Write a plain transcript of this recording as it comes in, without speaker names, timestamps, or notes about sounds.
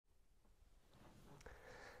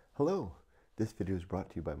Hello! This video is brought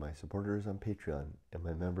to you by my supporters on Patreon and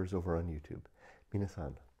my members over on YouTube.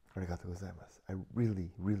 Minasan, arigatou gozaimasu. I really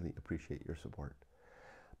appreciate your support.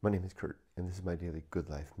 My name is Kurt, and this is my daily Good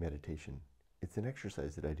Life meditation. It's an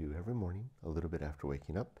exercise that I do every morning, a little bit after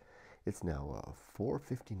waking up. It's now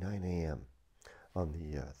 4:59 a.m. on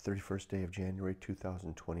the 31st day of January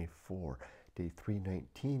 2024, day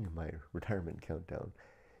 319 of my retirement countdown.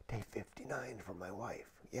 Day 59 for my wife.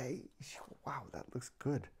 Yay! Wow, that looks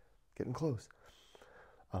good. Getting close.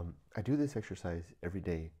 I do this exercise every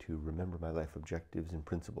day to remember my life objectives and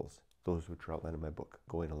principles, those which are outlined in my book,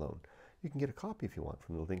 Going Alone. You can get a copy if you want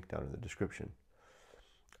from the link down in the description.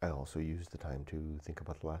 I also use the time to think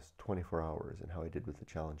about the last 24 hours and how I did with the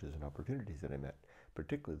challenges and opportunities that I met,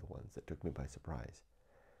 particularly the ones that took me by surprise.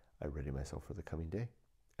 I ready myself for the coming day,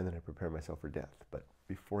 and then I prepare myself for death. But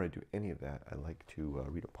before I do any of that, I like to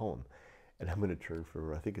read a poem. And I'm going to turn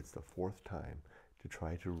for, I think it's the fourth time, to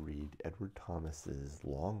try to read Edward Thomas's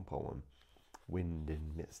long poem, Wind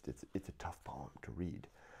and Mist. It's a tough poem to read.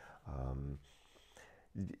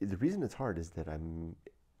 The reason it's hard is that I'm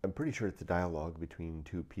pretty sure it's a dialogue between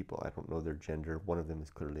two people. I don't know their gender. One of them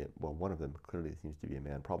clearly seems to be a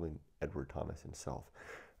man, probably Edward Thomas himself.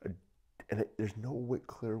 And there's no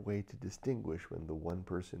clear way to distinguish when the one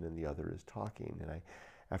person and the other is talking. And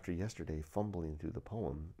after yesterday fumbling through the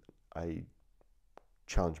poem, I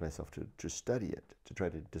challenged myself to study it, to try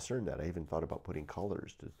to discern that. I even thought about putting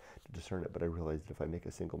colors to discern it, but I realized that if I make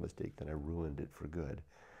a single mistake, then I ruined it for good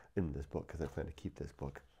in this book, because I plan to keep this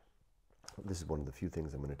book. This is one of the few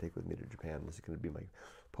things I'm going to take with me to Japan. This is going to be my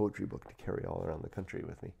poetry book to carry all around the country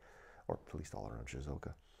with me, or at least all around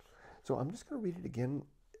Shizuoka. So I'm just going to read it again,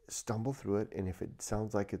 stumble through it, and if it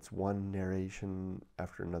sounds like it's one narration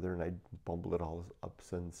after another and I bumble it all up,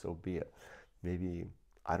 then so be it. Maybe,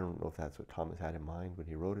 I don't know if that's what Thomas had in mind when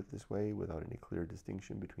he wrote it this way, without any clear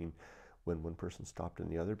distinction between when one person stopped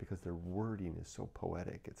and the other, because their wording is so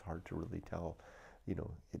poetic, it's hard to really tell. You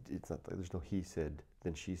know, it's not like there's no he said,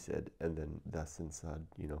 then she said, and then thus and said,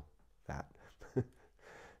 you know, that.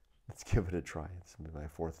 Let's give it a try. It's my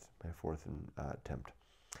fourth attempt.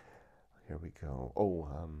 Here we go. Oh,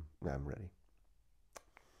 I'm ready.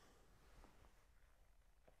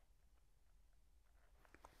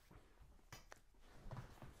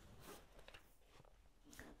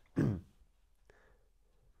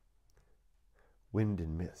 Wind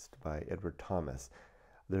and Mist by Edward Thomas.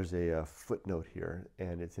 There's a footnote here,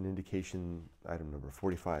 and it's an indication, item number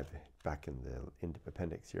 45, back in the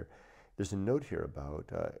appendix here. There's a note here about,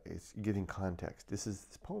 it's giving context. This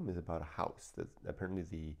poem is about a house that apparently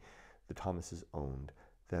the Thomases owned,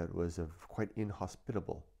 that was a quite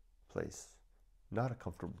inhospitable place, not a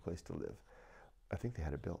comfortable place to live. I think they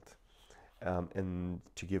had it built. And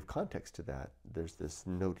to give context to that, there's this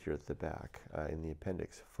note here at the back in the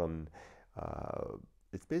appendix from,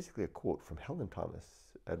 it's basically a quote from Helen Thomas,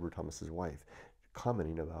 Edward Thomas's wife,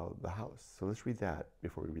 commenting about the house. So let's read that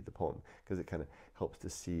before we read the poem, because it kind of helps to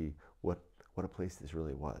see what a place this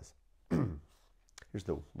really was. Here's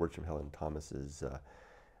the words from Helen Thomas's,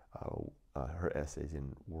 her essays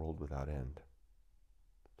in World Without End.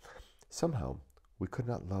 Somehow, we could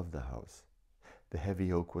not love the house. The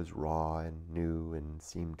heavy oak was raw and new, and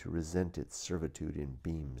seemed to resent its servitude in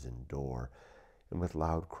beams and door, and with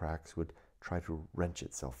loud cracks would try to wrench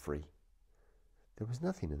itself free. There was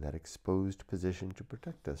nothing in that exposed position to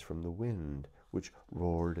protect us from the wind, which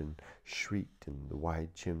roared and shrieked in the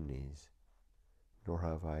wide chimneys. Nor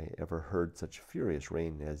have I ever heard such furious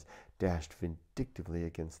rain as dashed vindictively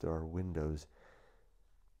against our windows.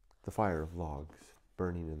 The fire of logs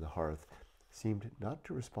burning in the hearth seemed not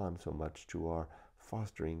to respond so much to our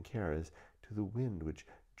fostering care as to the wind, which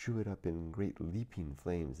drew it up in great leaping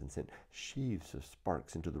flames and sent sheaves of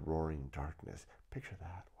sparks into the roaring darkness. Picture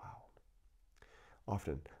that, wow.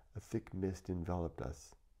 Often a thick mist enveloped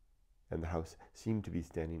us, and the house seemed to be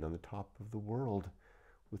standing on the top of the world,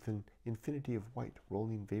 with an infinity of white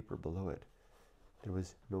rolling vapor below it. There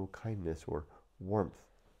was no kindness or warmth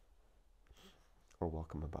or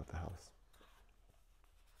welcome about the house.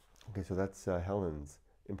 Okay, so that's Helen's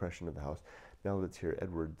impression of the house. Now let's hear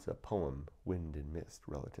Edward's poem, Wind and Mist,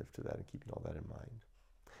 relative to that, and keeping all that in mind.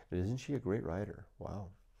 And isn't she a great writer? Wow.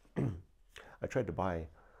 I tried to buy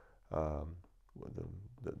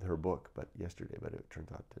her book yesterday, but it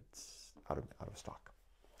turns out it's out of stock.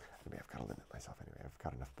 I mean, I've got to limit myself anyway. I've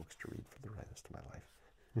got enough books to read for the rest of my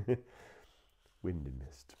life. Wind and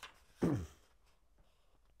Mist.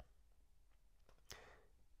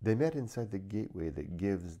 They met inside the gateway that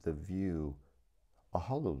gives the view, a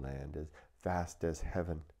hollow land as vast as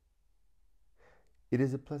heaven. It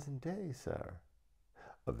is a pleasant day, sir,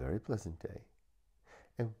 a very pleasant day,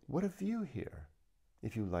 And what a view here,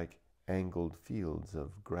 if you like angled fields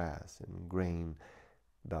of grass and grain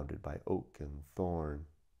bounded by oak and thorn.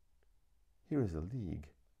 Here is a league.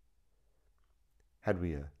 Had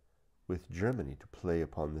we with Germany to play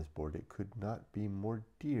upon this board, it could not be more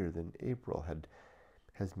dear than April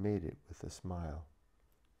has made it with a smile.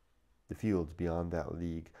 The fields beyond that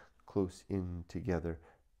league close in together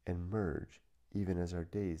and merge, even as our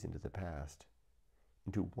days into the past,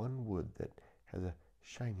 into one wood that has a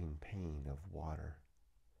shining pane of water.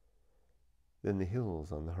 Then the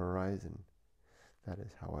hills on the horizon. That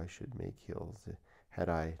is how I should make hills, had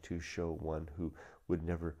I to show one who would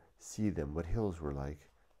never see them what hills were like.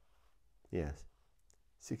 Yes,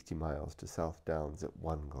 60 miles to South Downs at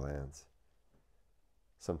one glance.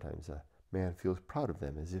 Sometimes a man feels proud of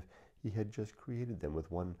them as if he had just created them with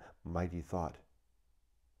one mighty thought.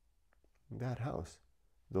 That house,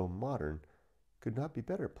 though modern, could not be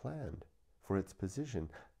better planned for its position.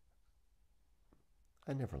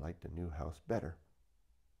 I never liked a new house better.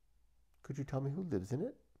 Could you tell me who lives in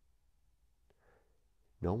it?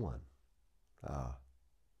 No one.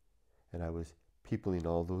 And I was peopling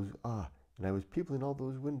all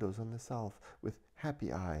those windows on the south with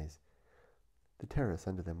happy eyes, the terrace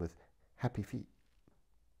under them with happy feet.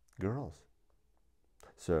 Girls.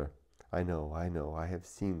 Sir, I know, I have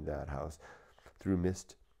seen that house through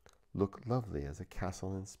mist look lovely as a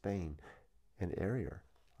castle in Spain, and airier,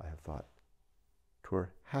 I have thought.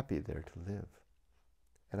 'Twere happy there to live.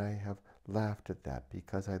 And I have laughed at that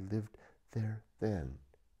because I lived there then.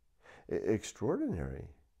 Extraordinary.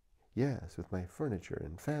 Yes, with my furniture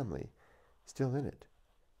and family still in it.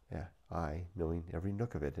 Yeah, I knowing every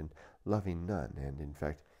nook of it and loving none, and in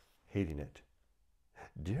fact hating it.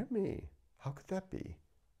 Dear me, how could that be?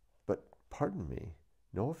 But pardon me,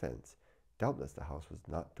 no offense. Doubtless the house was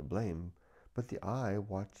not to blame, but the eye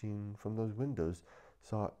watching from those windows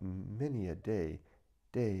saw many a day,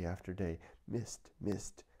 day after day,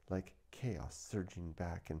 mist, like chaos surging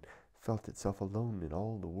back, and felt itself alone in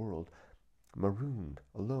all the world, marooned,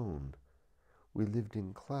 alone. We lived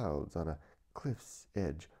in clouds on a cliff's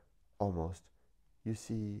edge, almost. You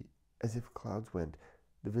see, as if clouds went,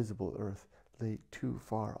 the visible earth lay too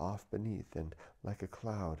far off beneath, and like a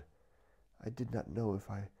cloud. I did not know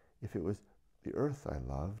if it was the earth I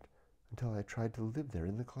loved, until I tried to live there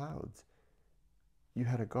in the clouds. You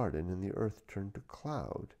had a garden, and the earth turned to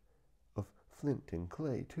cloud, of flint and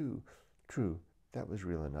clay, too. True, that was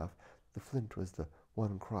real enough. The flint was the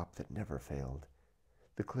one crop that never failed.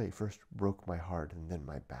 The clay first broke my heart, and then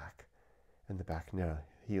my back, and the back ne'er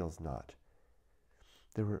heals not.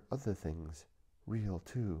 There were other things, real,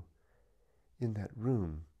 too. In that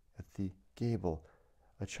room at the gable,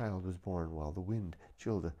 a child was born while the wind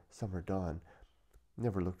chilled a summer dawn.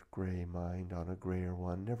 Never looked gray mind on a grayer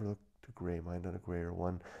one, never looked a gray mind on a grayer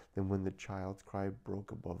one than when the child's cry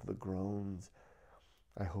broke above the groans.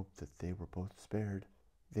 I hoped that they were both spared.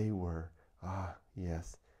 They were,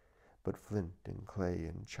 yes, but flint and clay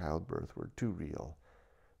and childbirth were too real.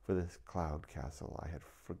 For this cloud castle I had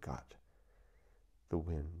forgot. The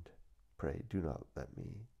wind, pray do not let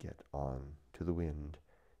me get on to the wind.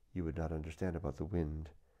 You would not understand about the wind.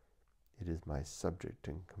 It is my subject,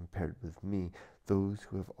 and compared with me, those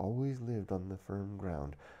who have always lived on the firm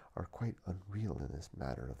ground are quite unreal in this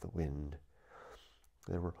matter of the wind.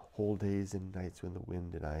 There were whole days and nights when the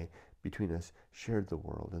wind and I, between us, shared the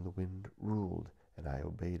world, and the wind ruled, and I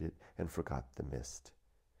obeyed it, and forgot the mist.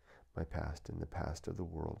 My past and the past of the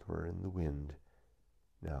world were in the wind.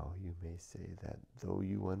 Now you may say that though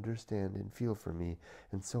you understand and feel for me,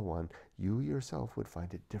 and so on, you yourself would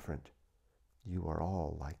find it different. You are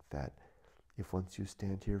all like that. If once you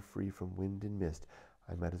stand here free from wind and mist,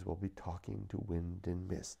 I might as well be talking to wind and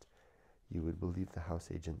mist. You would believe the house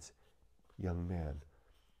agent's young man,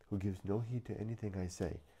 who gives no heed to anything I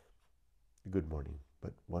say. Good morning,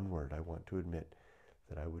 but one word. I want to admit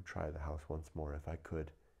that I would try the house once more if I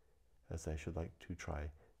could, as I should like to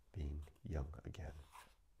try being young again.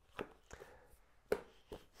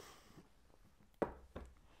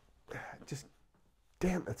 Just,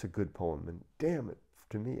 damn, that's a good poem, and damn it,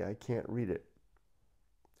 to me, I can't read it.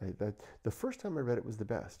 The first time I read it was the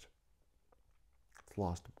best. It's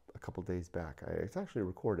lost a couple days back. It's actually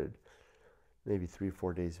recorded maybe 3 or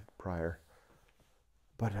 4 days prior.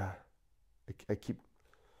 But I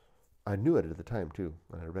knew it at the time too.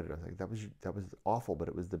 When I read it, I was like, that was awful, but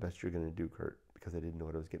it was the best you're going to do, Kurt, because I didn't know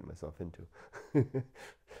what I was getting myself into.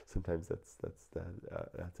 Sometimes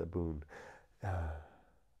that's a boon.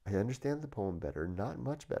 I understand the poem better, not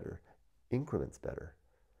much better, increments better.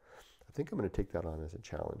 I think I'm going to take that on as a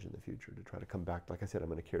challenge in the future to try to come back. Like I said, I'm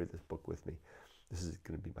going to carry this book with me. This is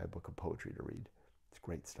going to be my book of poetry to read. It's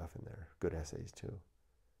great stuff in there. Good essays too.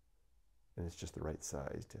 And it's just the right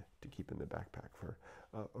size to keep in the backpack for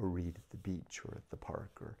a read at the beach or at the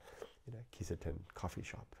park or in a Kiseten coffee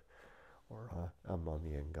shop or on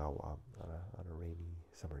the Engawa on a rainy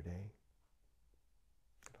summer day.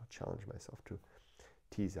 And I'll challenge myself to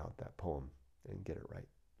tease out that poem and get it right.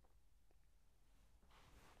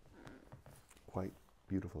 Quite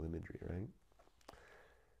beautiful imagery, right?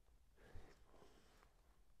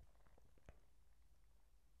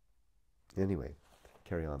 Anyway,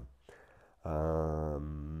 carry on.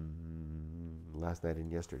 Last night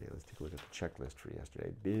and yesterday, let's take a look at the checklist for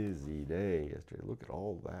yesterday. Busy day yesterday. Look at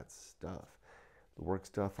all that stuff. The work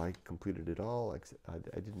stuff, I completed it all.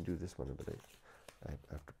 I didn't do this one, but I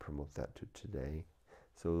have to promote that to today.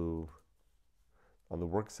 So on the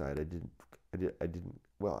work side, I did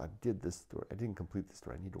this story. I didn't complete the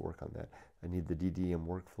story. I need to work on that. I need the DDM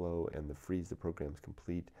workflow and the freeze the program's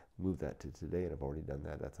complete. Move that to today, and I've already done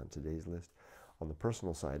that. That's on today's list. On the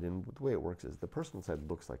personal side, and the way it works is the personal side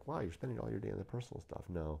looks like, wow, you're spending all your day on the personal stuff.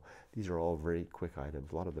 No, these are all very quick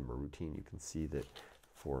items. A lot of them are routine. You can see that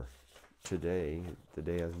for today, the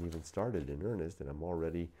day hasn't even started in earnest, and I'm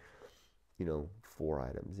already, 4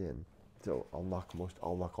 items in. So I'll knock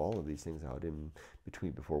all of these things out in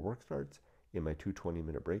between before work starts, in my 2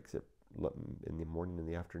 20-minute breaks in the morning and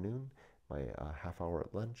the afternoon, my half hour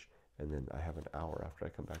at lunch, and then I have an hour after I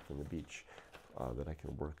come back from the beach that I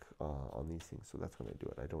can work on these things. So that's when I do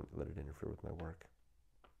it. I don't let it interfere with my work.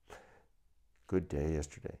 Good day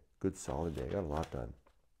yesterday. Good solid day. I got a lot done.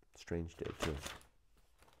 Strange day too.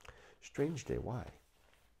 Strange day, why?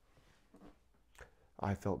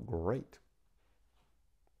 I felt great.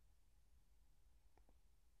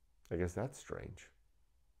 I guess that's strange.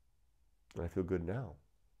 And I feel good now.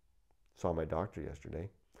 Saw my doctor yesterday.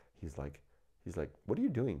 He's like, what are you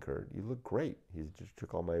doing, Kurt? You look great. He just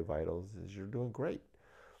took all my vitals. He says, you're doing great.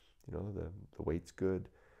 The weight's good.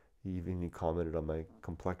 He commented on my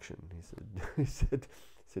complexion. He said,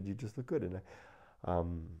 you just look good. And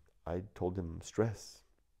I told him stress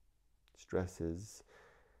has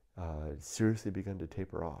seriously begun to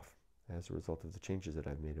taper off as a result of the changes that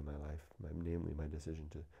I've made in my life, namely my decision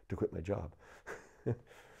to quit my job.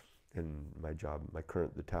 And my job,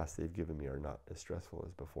 the tasks they've given me are not as stressful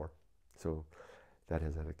as before. So that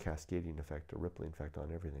has had a cascading effect, a rippling effect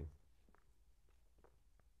on everything.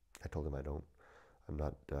 I told him I'm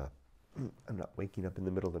not waking up in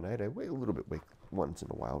the middle of the night. I wake a little bit once in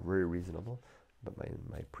a while, very reasonable. But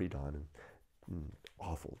my pre-dawn and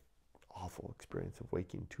awful experience of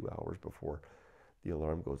waking 2 hours before the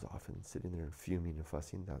alarm goes off and sitting there and fuming and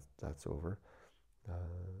fussing, that's over.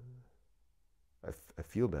 I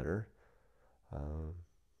feel better.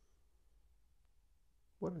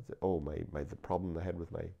 What is it? Oh, the problem I had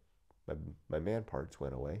with my man parts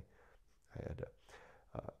went away. I had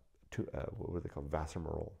what were they called?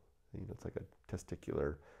 Vasomerol. It's like a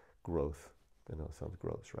testicular growth. I know it sounds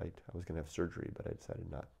gross, right? I was going to have surgery, but I decided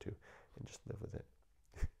not to and just live with it.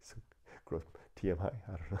 So, growth, TMI,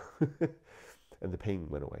 I don't know. And the pain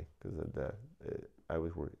went away because I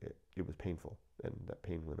was worried. It was painful, and that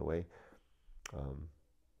pain went away.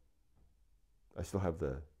 I still have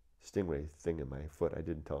the stingray thing in my foot. I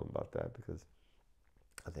didn't tell him about that because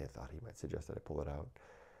I thought he might suggest that I pull it out.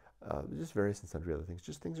 Just various and sundry other things.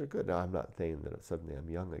 Just things are good. Now, I'm not saying that suddenly I'm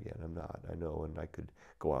young again. I'm not. I know, and I could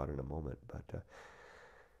go out in a moment. But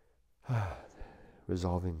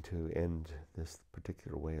resolving to end this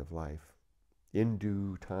particular way of life in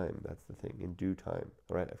due time. That's the thing. In due time.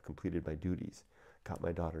 All right. I've completed my duties. Got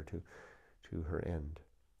my daughter to her end.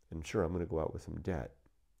 And sure, I'm going to go out with some debt.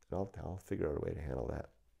 And I'll figure out a way to handle that.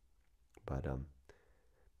 But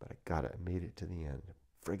I got it. I made it to the end.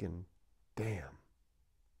 Friggin' damn.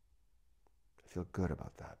 I feel good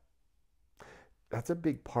about that. That's a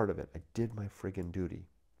big part of it. I did my friggin' duty.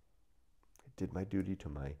 I did my duty to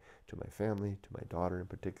my family, to my daughter in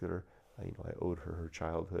particular. I owed her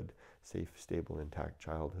childhood, safe, stable, intact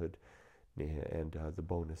childhood. And the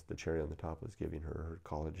bonus, the cherry on the top, was giving her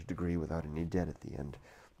college degree without any debt at the end.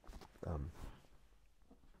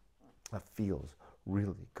 That feels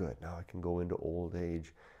really good. Now I can go into old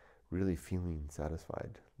age really feeling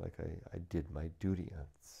satisfied, like I did my duty. I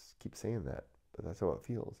keep saying that, but that's how it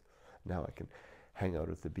feels. Now I can hang out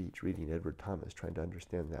at the beach reading Edward Thomas, trying to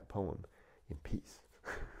understand that poem in peace.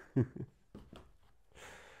 There's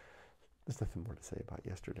nothing more to say about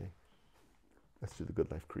yesterday. Let's do the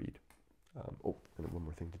Good Life Creed. And one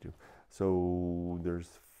more thing to do. So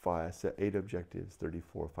there's 8 objectives,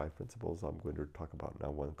 34, 5 principles. I'm going to talk about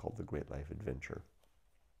now one called the Great Life Adventure.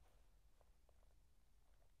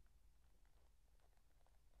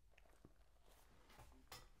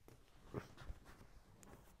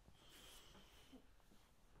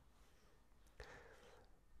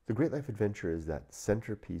 The great life adventure is that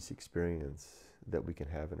centerpiece experience that we can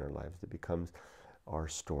have in our lives that becomes our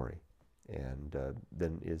story, and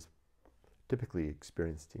then is typically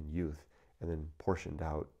experienced in youth and then portioned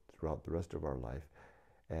out throughout the rest of our life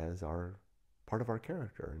as our part of our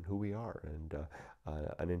character and who we are, and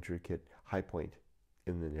an intricate high point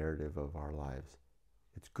in the narrative of our lives.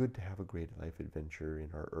 It's good to have a great life adventure in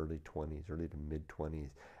our early 20s, early to mid 20s,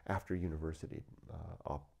 after university,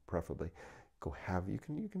 preferably.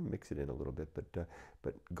 You can mix it in a little bit,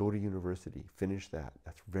 but go to university, finish that.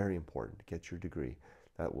 That's very important. Get your degree.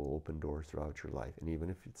 That will open doors throughout your life. And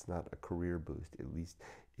even if it's not a career boost, at least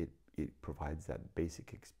it provides that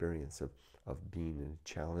basic experience of being in a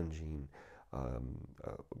challenging,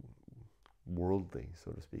 worldly,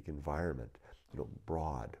 so to speak, environment,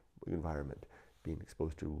 broad environment, being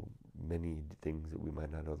exposed to many things that we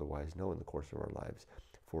might not otherwise know in the course of our lives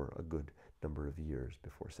for a good number of years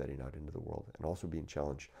before setting out into the world, and also being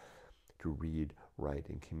challenged to read, write,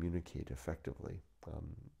 and communicate effectively,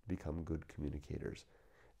 become good communicators,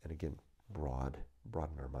 and again, broaden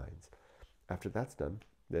our minds. After that's done,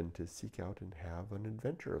 then to seek out and have an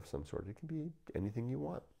adventure of some sort. It can be anything you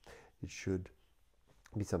want. It should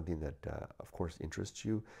be something that, of course, interests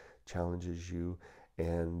you, challenges you,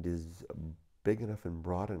 and is big enough and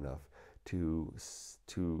broad enough to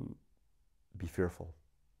be fearful,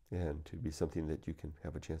 and to be something that you can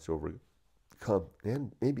have a chance to overcome.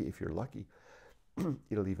 And maybe if you're lucky,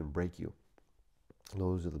 it'll even break you.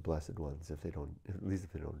 Those are the blessed ones, if they don't, at least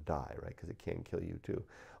if they don't die, right? Because it can kill you too.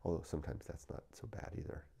 Although sometimes that's not so bad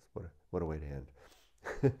either. What a way to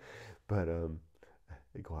end. But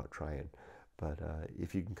they go out trying. But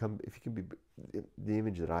if you can be, the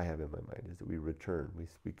image that I have in my mind is that we return.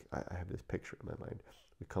 I have this picture in my mind.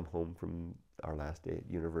 We come home from our last day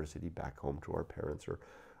at university, back home to our parents or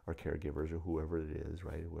our caregivers or whoever it is,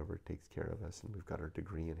 right? Whoever takes care of us, and we've got our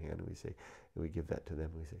degree in hand, and we give that to them,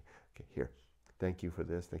 and we say, okay, here, thank you for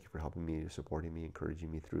this. Thank you for helping me, supporting me,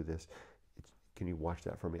 encouraging me through this. Can you watch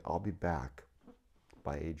that for me? I'll be back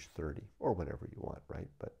by age 30 or whenever you want, right?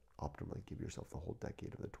 But optimally, give yourself the whole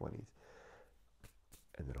decade of the 20s.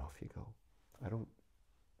 And then off you go.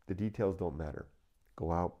 The details don't matter.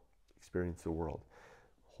 Go out, experience the world.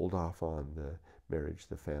 Hold off on the marriage,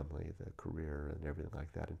 the family, the career, and everything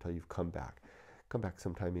like that until you've come back. Come back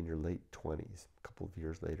sometime in your late 20s, a couple of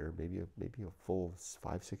years later, maybe a full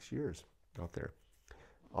 5-6 years out there.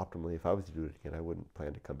 Optimally, if I was to do it again, I wouldn't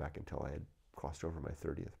plan to come back until I had crossed over my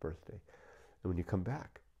 30th birthday. And when you come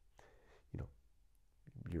back,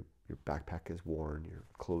 your backpack is worn, your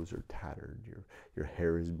clothes are tattered, your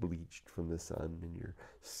hair is bleached from the sun, and your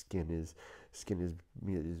skin is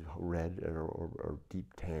red or deep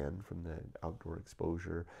tan from the outdoor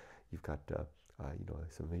exposure. You've got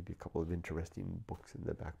maybe a couple of interesting books in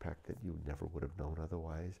the backpack that you never would have known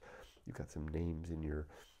otherwise. You've got some names in your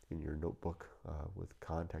notebook with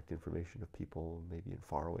contact information of people maybe in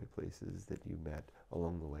faraway places that you met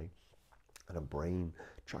along the way, and a brain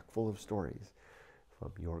chock full of stories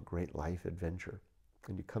from your great life adventure.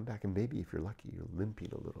 And you come back, and maybe if you're lucky, you're limping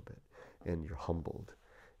a little bit, and you're humbled,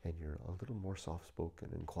 and you're a little more soft-spoken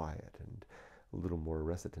and quiet, and a little more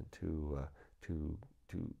reticent to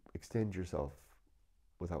extend yourself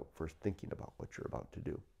without first thinking about what you're about to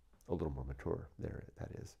do. A little more mature there, that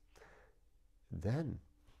is. Then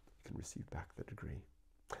you can receive back the degree.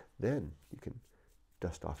 Then you can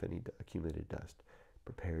dust off any accumulated dust,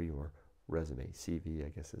 prepare your resume, CV, I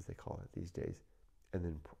guess as they call it these days, and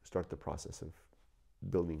then start the process of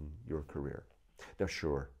building your career. Now,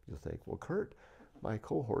 sure, you'll think, well, Kurt, my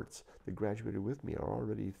cohorts that graduated with me are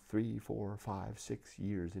already 3, 4, 5, 6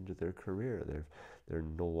 years into their career. They're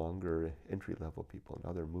no longer entry-level people.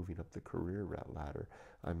 Now they're moving up the career ladder.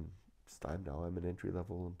 I'm an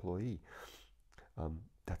entry-level employee.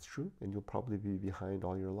 That's true, and you'll probably be behind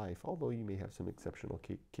all your life, although you may have some exceptional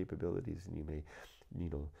capabilities, and you may,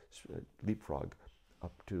 leapfrog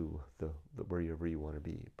up to wherever you want to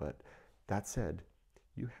be. But that said,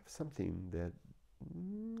 you have something that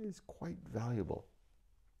is quite valuable.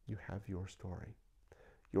 You have your story,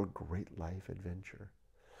 your great life adventure.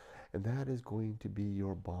 And that is going to be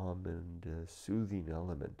your balm and soothing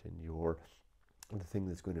element, and the thing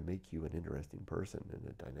that's going to make you an interesting person and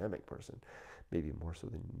a dynamic person, maybe more so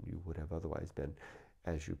than you would have otherwise been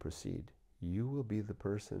as you proceed. You will be the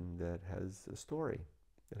person that has a story,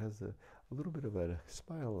 that has a little bit of a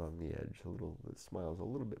smile on the edge, that smiles a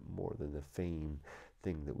little bit more than the fame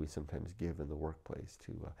thing that we sometimes give in the workplace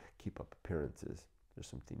to keep up appearances. There's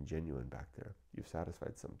something genuine back there. You've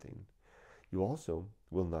satisfied something. You also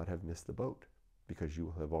will not have missed the boat because you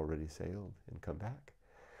will have already sailed and come back.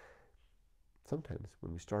 Sometimes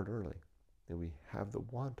when we start early and we have the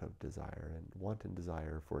want of desire and want and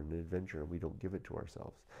desire for an adventure, and we don't give it to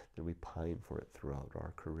ourselves, then we pine for it throughout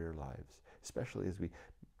our career lives, especially as we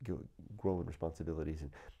grow in responsibilities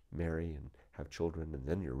and marry and have children, and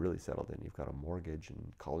then you're really settled in. You've got a mortgage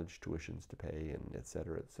and college tuitions to pay, and et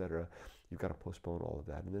cetera, et cetera. You've got to postpone all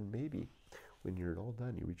of that, and then maybe when you're all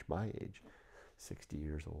done, you reach my age, 60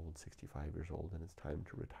 years old, 65 years old, and it's time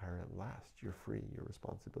to retire at last. You're free. Your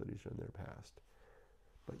responsibilities are in their past.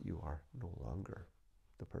 But you are no longer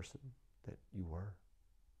the person that you were.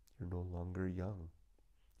 You're no longer young.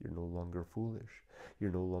 You're no longer foolish.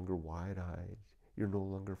 You're no longer wide-eyed. You're no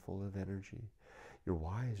longer full of energy. You're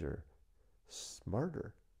wiser,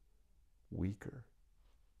 smarter, weaker,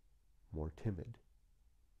 more timid,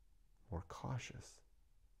 more cautious,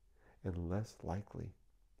 and less likely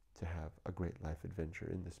to have a great life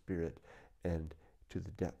adventure in the spirit and to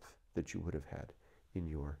the depth that you would have had in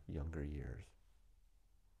your younger years.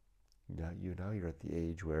 Now you're at the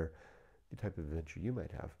age where the type of adventure you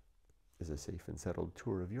might have is a safe and settled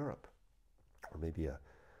tour of Europe, or maybe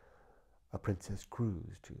a princess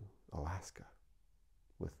cruise to Alaska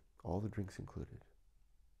with all the drinks included.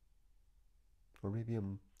 Or maybe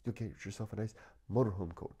you'll get yourself a nice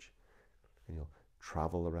motorhome coach, and you'll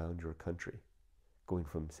travel around your country, going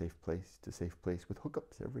from safe place to safe place with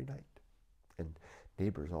hookups every night, and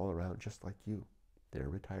neighbors all around just like you. They're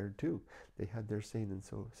retired too. They had their sane and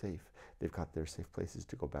so safe. They've got their safe places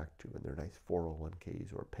to go back to, and their nice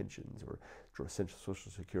 401ks or pensions or essential social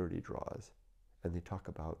security draws. And they talk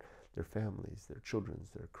about their families, their children's,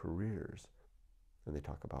 their careers, and they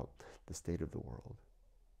talk about the state of the world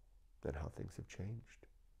and how things have changed.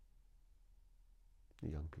 The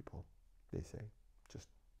young people, they say, just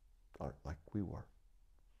aren't like we were.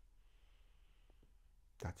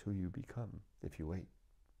 That's who you become if you wait.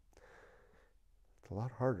 It's a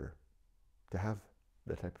lot harder to have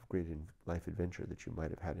the type of great life adventure that you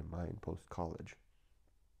might have had in mind post-college.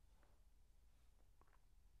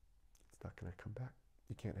 It's not going to come back.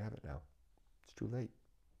 You can't have it now. It's too late.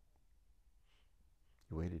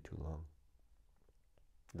 You waited too long.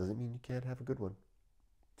 It doesn't mean you can't have a good one.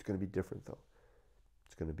 It's going to be different, though.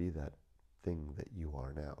 It's going to be that thing that you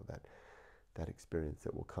are now, that experience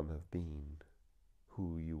that will come of being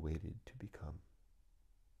who you waited to become.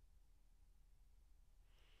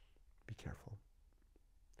 Be careful.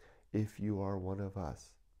 If you are one of us,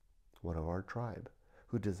 one of our tribe,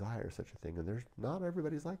 who desires such a thing, and there's not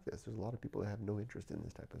everybody's like this. There's a lot of people that have no interest in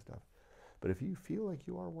this type of stuff. But if you feel like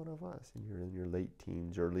you are one of us, and you're in your late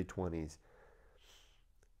teens, early 20s,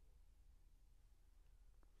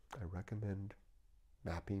 I recommend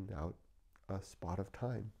mapping out a spot of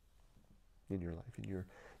time in your life, in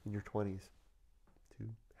your 20s, to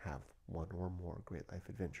have one or more great life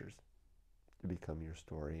adventures to become your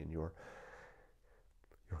story and your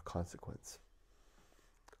consequence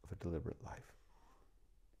of a deliberate life.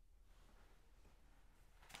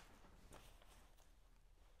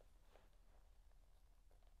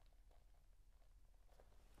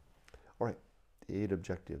 All right, the 8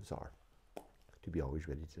 objectives are to be always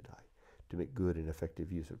ready to die, to make good and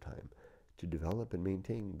effective use of time, to develop and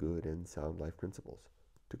maintain good and sound life principles,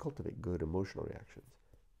 to cultivate good emotional reactions,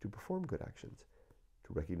 to perform good actions,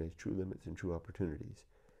 to recognize true limits and true opportunities,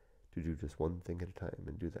 to do just one thing at a time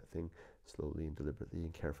and do that thing slowly and deliberately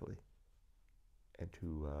and carefully, and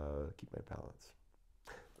to keep my balance.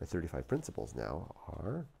 My 35 principles now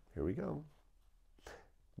are, here we go: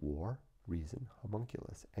 war, reason,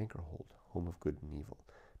 homunculus, anchor hold, home of good and evil,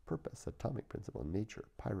 purpose, atomic principle, nature,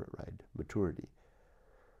 pirate ride, maturity,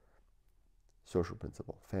 social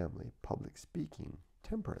principle, family, public speaking,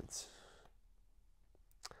 temperance,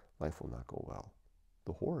 life will not go well,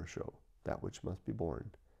 the horror show, that which must be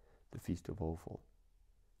born, the feast of offal,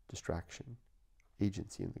 distraction,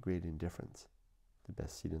 agency in the great indifference, the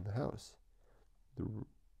best seat in the house,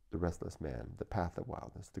 the restless man, the path of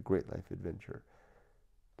wildness, the great life adventure,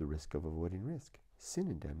 the risk of avoiding risk, sin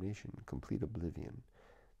and damnation, complete oblivion,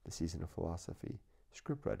 the season of philosophy,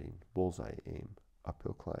 script writing, bullseye aim,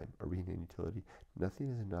 uphill climb, arena and utility, nothing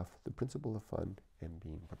is enough, the principle of fun, and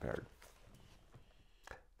being prepared.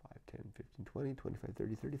 5, 10, 15, 20, 25,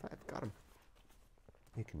 30, 35, got them.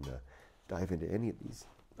 You can dive into any of these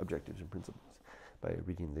objectives and principles by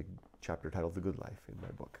reading the chapter titled The Good Life in my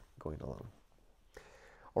book, Going Along.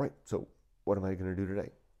 All right, so what am I going to do today?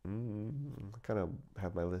 I kind of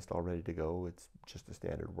have my list all ready to go. It's just a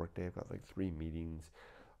standard work day. I've got like 3 meetings,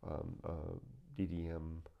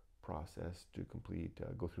 DDM process to complete,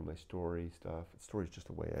 go through my story stuff. Story is just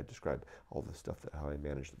a way I describe all the stuff, how I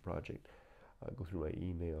manage the project. Go through my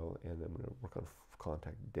email, and I'm going to work on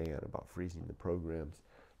contact Dan about freezing the programs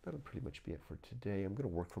that'll pretty much be it for today. I'm going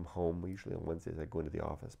to work from home. Usually on Wednesdays I go into the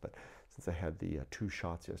office, but since I had the 2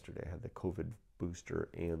 shots yesterday, I had the COVID booster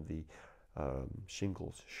and the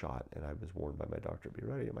shingles shot, and I was warned by my doctor, be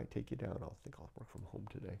ready, it might take you down. I'll work from home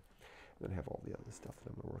today. And then have all the other stuff that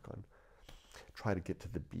I'm going to work on. Try to get to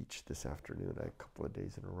the beach this afternoon. A couple of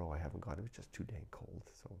days in a row I haven't gone. It was just too dang cold,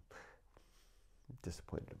 so I'm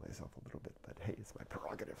disappointed in myself a little bit, but hey, it's my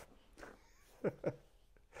prerogative.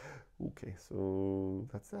 Okay, so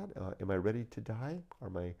that's that. Am I ready to die? Are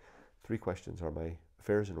my 3 questions, are my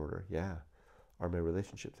affairs in order? Yeah. Are my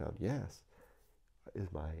relationships sound? Yes.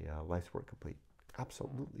 Is my life's work complete?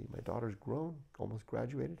 Absolutely. My daughter's grown, almost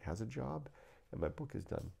graduated, has a job, and my book is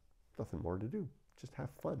done. Nothing more to do. Just have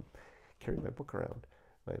fun. Carry my book around,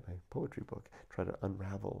 my poetry book. Try to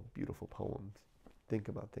unravel beautiful poems. Think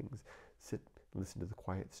about things. Sit, listen to the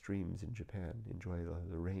quiet streams in Japan. Enjoy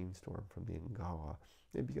the rainstorm from the Ngawa.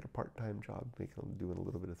 Maybe get a part-time job, doing a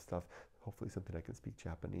little bit of stuff. Hopefully something I can speak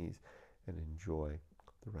Japanese, and enjoy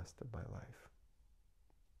the rest of my life.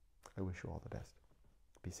 I wish you all the best.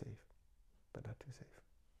 Be safe, but not too safe.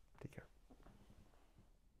 Take care.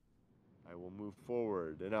 I will move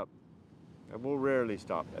forward and up. I will rarely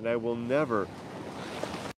stop, and I will never